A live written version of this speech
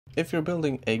If you're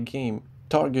building a game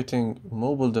targeting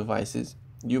mobile devices,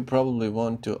 you probably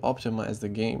want to optimize the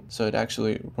game so it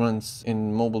actually runs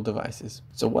in mobile devices.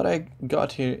 So what I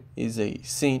got here is a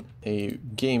scene, a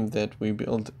game that we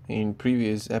built in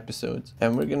previous episodes,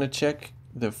 and we're gonna check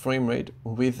the frame rate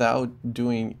without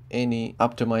doing any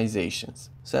optimizations.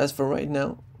 So as for right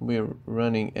now, we're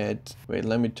running at, wait,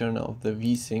 let me turn off the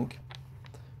VSync.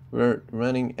 We're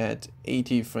running at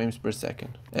 80 frames per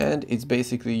second, and it's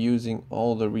basically using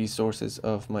all the resources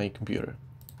of my computer.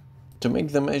 To make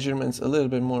the measurements a little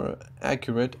bit more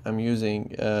accurate, I'm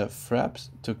using fraps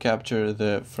to capture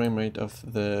the frame rate of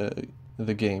the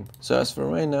game. So as for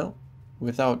right now,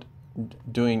 without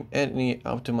doing any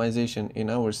optimization in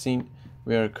our scene,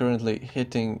 we are currently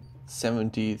hitting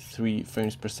 73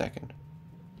 frames per second.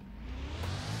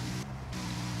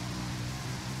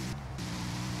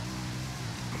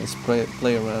 Let's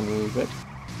play around a little bit.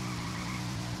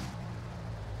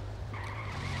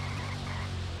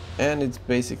 And it's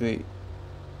basically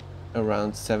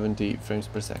around 70 frames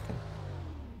per second.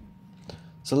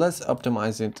 So let's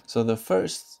optimize it. So the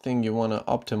first thing you want to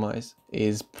optimize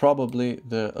is probably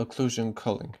the occlusion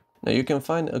culling. Now you can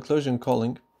find occlusion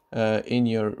culling in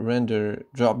your render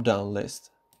drop-down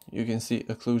list. You can see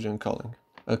occlusion culling.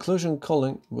 Occlusion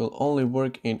culling will only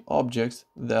work in objects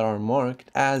that are marked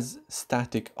as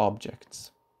static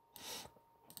objects.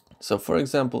 So for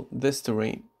example, this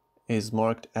terrain is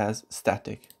marked as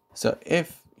static. So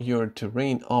if your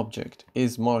terrain object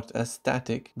is marked as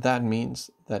static, that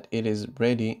means that it is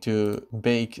ready to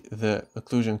bake the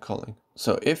occlusion culling.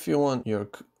 So if you want your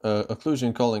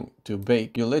occlusion culling to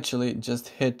bake, you literally just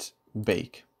hit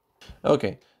bake.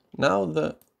 Okay, now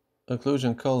the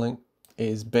occlusion culling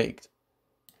is baked,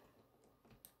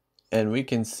 and we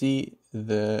can see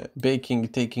the baking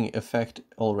taking effect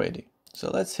already. So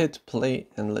let's hit play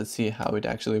and let's see how it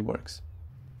actually works.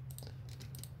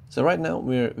 So right now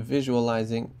we're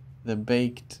visualizing the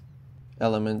baked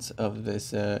elements of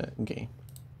this game.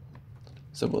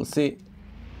 So we'll see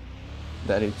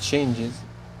that it changes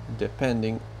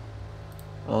depending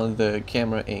on the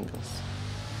camera angles,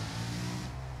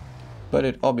 but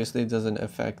it obviously doesn't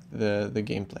affect the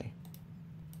gameplay.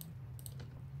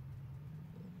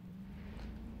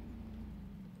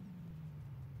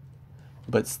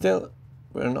 But still,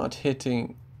 we're not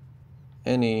hitting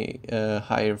any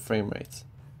higher frame rates.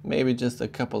 Maybe just a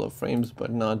couple of frames, but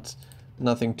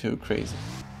nothing too crazy.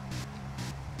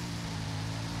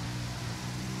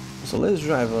 So let's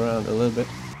drive around a little bit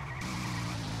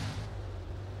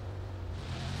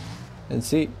and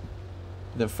see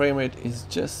the frame rate is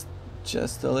just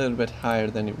a little bit higher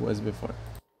than it was before.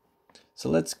 So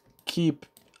let's keep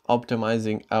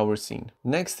optimizing our scene.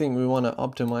 Next thing we want to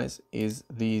optimize is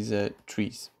these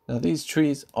trees. Now these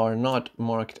trees are not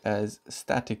marked as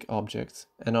static objects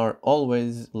and are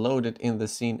always loaded in the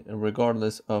scene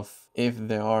regardless of if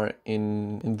they are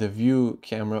in the view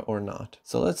camera or not.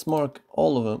 So let's mark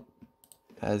all of them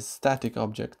as static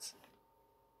objects.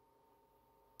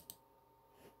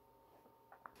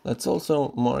 Let's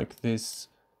also mark this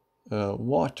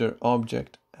water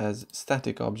object as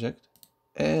static object,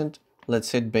 and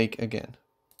let's hit bake again.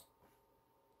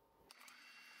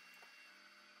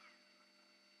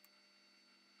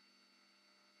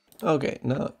 Okay,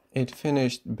 now it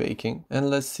finished baking, and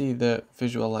let's see the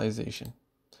visualization.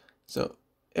 So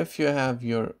if you have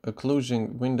your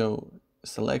occlusion window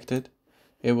selected,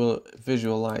 it will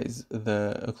visualize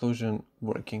the occlusion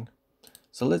working.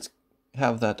 So let's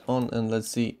have that on and let's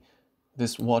see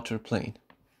this water plane.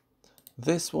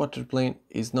 This water plane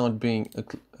is not being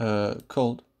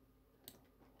culled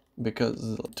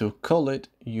because to cull it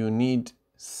you need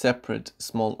separate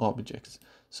small objects.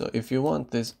 So if you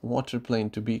want this water plane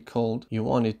to be culled, you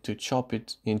want it to chop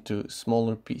it into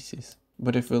smaller pieces.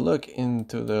 But if we look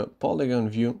into the polygon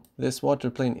view, this water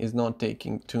plane is not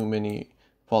taking too many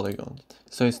polygons,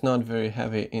 so it's not very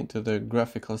heavy into the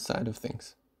graphical side of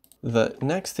things. The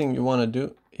next thing you want to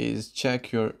do is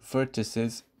check your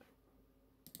vertices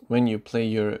when you play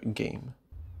your game.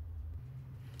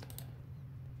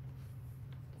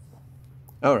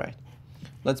 Alright,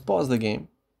 let's pause the game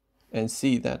and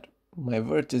see that my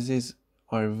vertices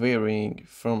are varying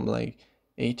from like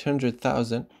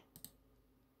 800,000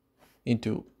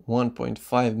 into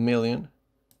 1.5 million,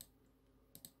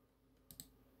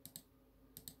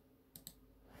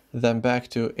 then back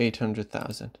to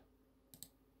 800,000.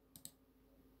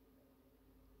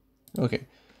 Okay,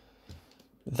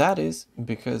 that is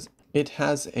because it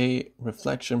has a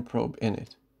reflection probe in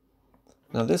it.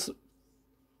 Now this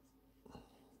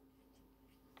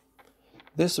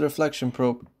reflection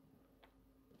probe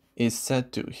is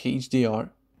set to HDR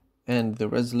and the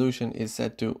resolution is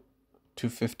set to to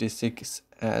 56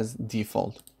 as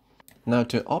default. Now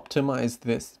to optimize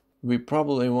this, we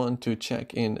probably want to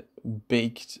check in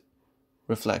baked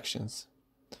reflections.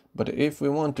 But if we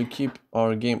want to keep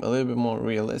our game a little bit more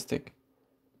realistic,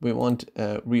 we want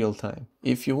real time.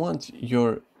 If you want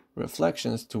your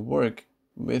reflections to work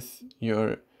with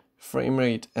your frame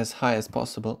rate as high as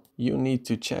possible, you need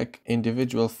to check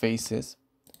individual faces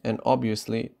and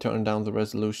obviously turn down the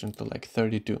resolution to like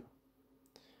 32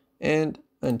 and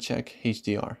uncheck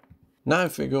HDR. Now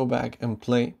if we go back and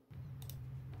play,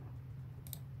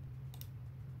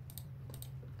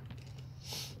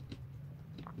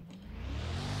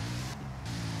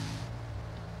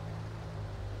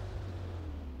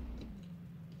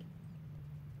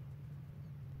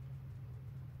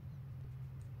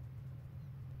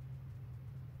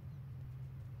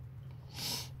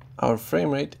 our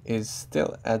frame rate is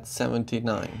still at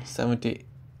 78,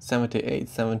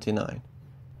 79,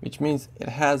 which means it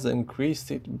has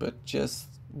increased it, but just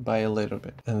by a little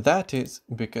bit. And that is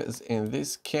because in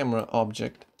this camera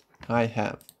object, I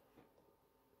have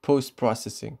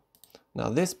post-processing. Now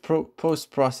this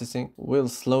post-processing will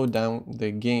slow down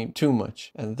the game too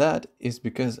much. And that is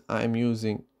because I'm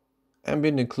using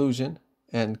ambient occlusion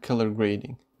and color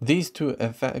grading. These two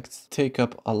effects take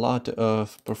up a lot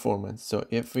of performance. So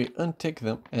if we untick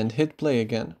them and hit play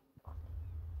again,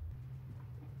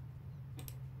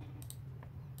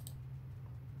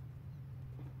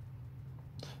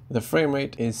 the frame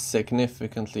rate is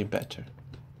significantly better.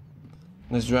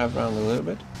 Let's drive around a little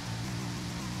bit.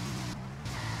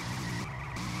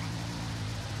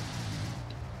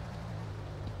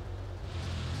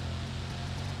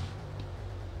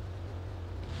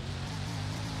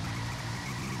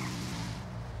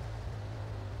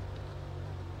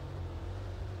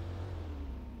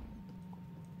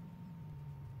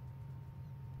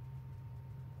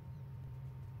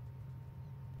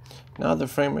 Now the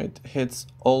frame rate hits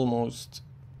almost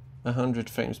 100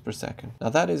 frames per second. Now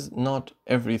that is not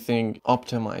everything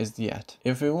optimized yet.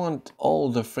 If we want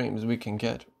all the frames we can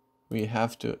get, we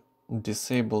have to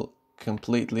disable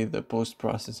completely the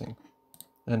post-processing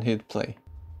and hit play.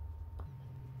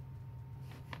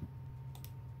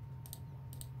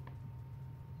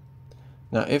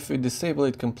 Now if we disable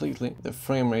it completely, the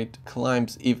frame rate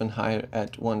climbs even higher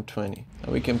at 120.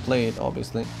 Now we can play it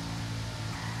obviously.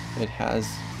 It has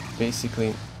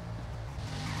basically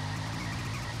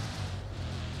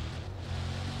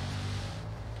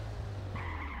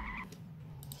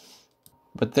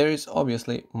but there is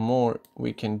obviously more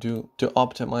we can do to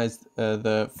optimize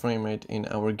the frame rate in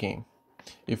our game.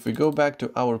 If we go back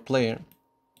to our player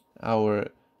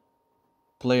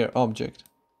object,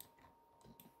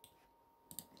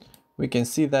 we can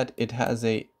see that it has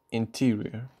a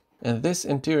interior, and this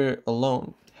interior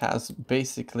alone has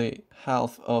basically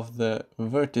half of the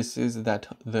vertices that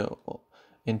the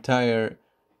entire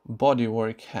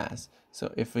bodywork has.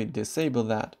 So if we disable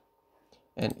that,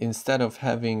 and instead of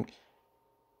having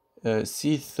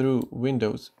see-through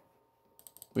windows,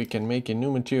 we can make a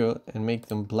new material and make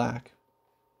them black.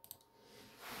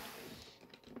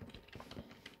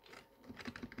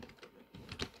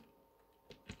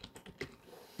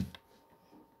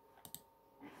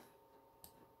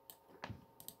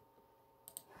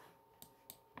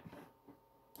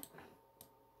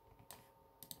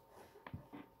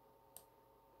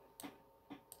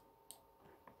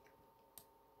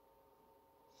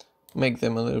 Make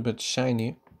them a little bit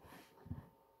shiny.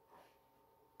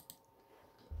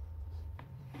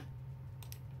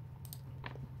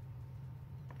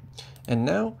 And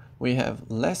now we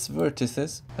have less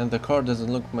vertices and the car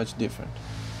doesn't look much different.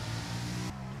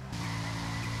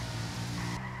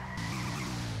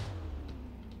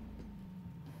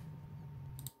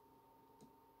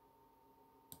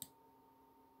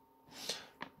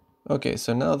 Okay,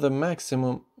 so now the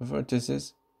maximum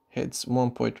vertices hits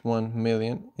 1.1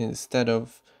 million instead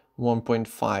of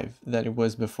 1.5 that it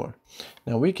was before.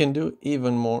 Now we can do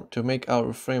even more to make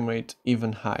our frame rate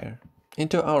even higher.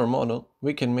 Into our model,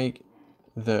 we can make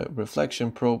the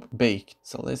reflection probe baked.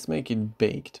 So let's make it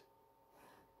baked.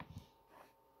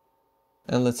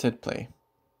 And let's hit play.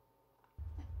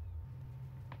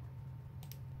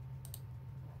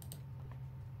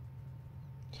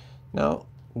 Now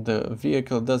the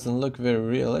vehicle doesn't look very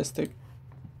realistic,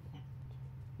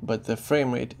 but the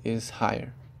frame rate is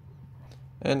higher.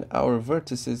 And our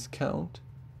vertices count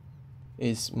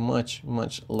is much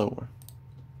lower.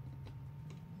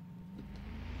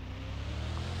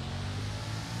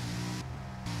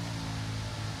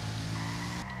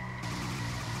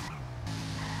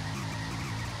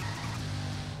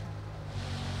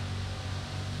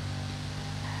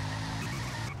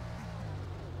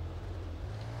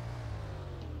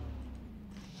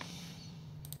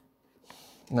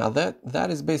 Now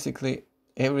that is basically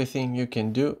everything you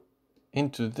can do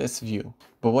into this view.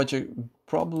 But what you're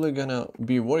probably gonna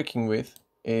be working with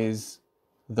is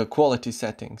the quality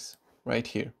settings right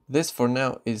here. This for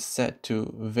now is set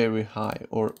to very high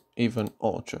or even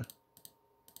ultra.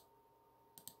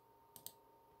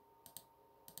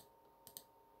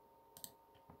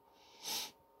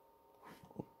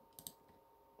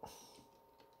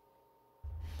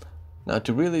 Now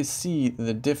to really see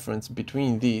the difference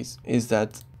between these is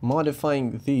that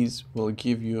modifying these will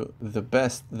give you the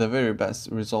very best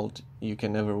result you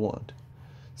can ever want.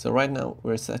 So right now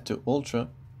we're set to ultra,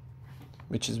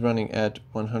 which is running at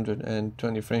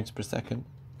 120 frames per second.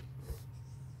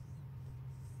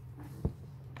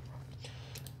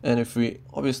 And if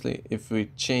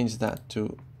we change that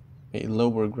to a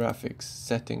lower graphics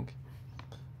setting,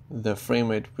 the frame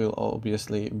rate will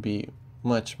obviously be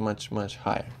much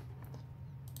higher.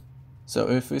 So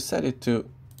if we set it to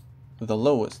the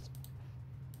lowest,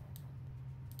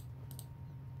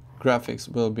 graphics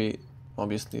will be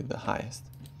obviously the highest.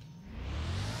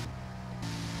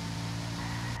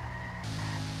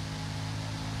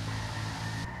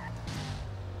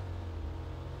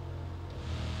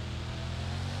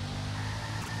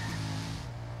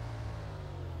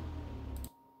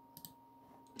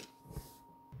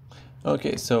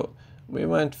 Okay, so we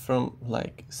went from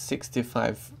like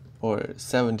 65 or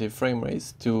 70 frame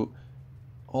rates to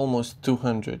almost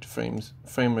 200 frames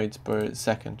per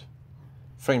second.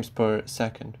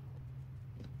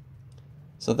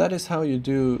 So that is how you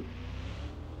do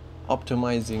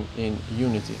optimizing in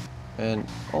Unity. And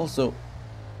also,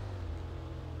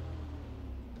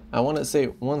 I want to say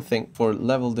one thing for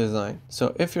level design.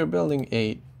 So if you're building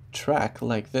a track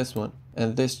like this one,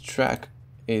 and this track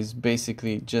is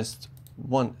basically just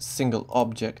one single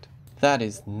object, that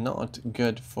is not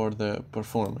good for the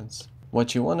performance.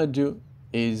 What you want to do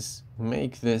is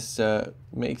make this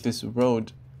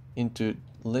road into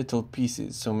little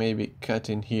pieces. So maybe cut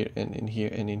in here and in here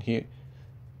and in here.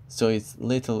 So it's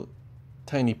little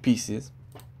tiny pieces.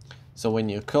 So when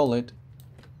you call it,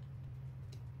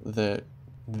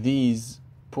 these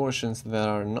portions that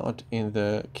are not in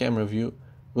the camera view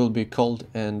will be called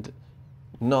and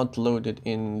not loaded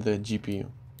in the GPU.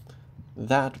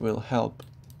 That will help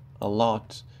a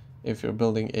lot if you're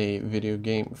building a video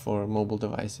game for mobile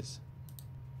devices.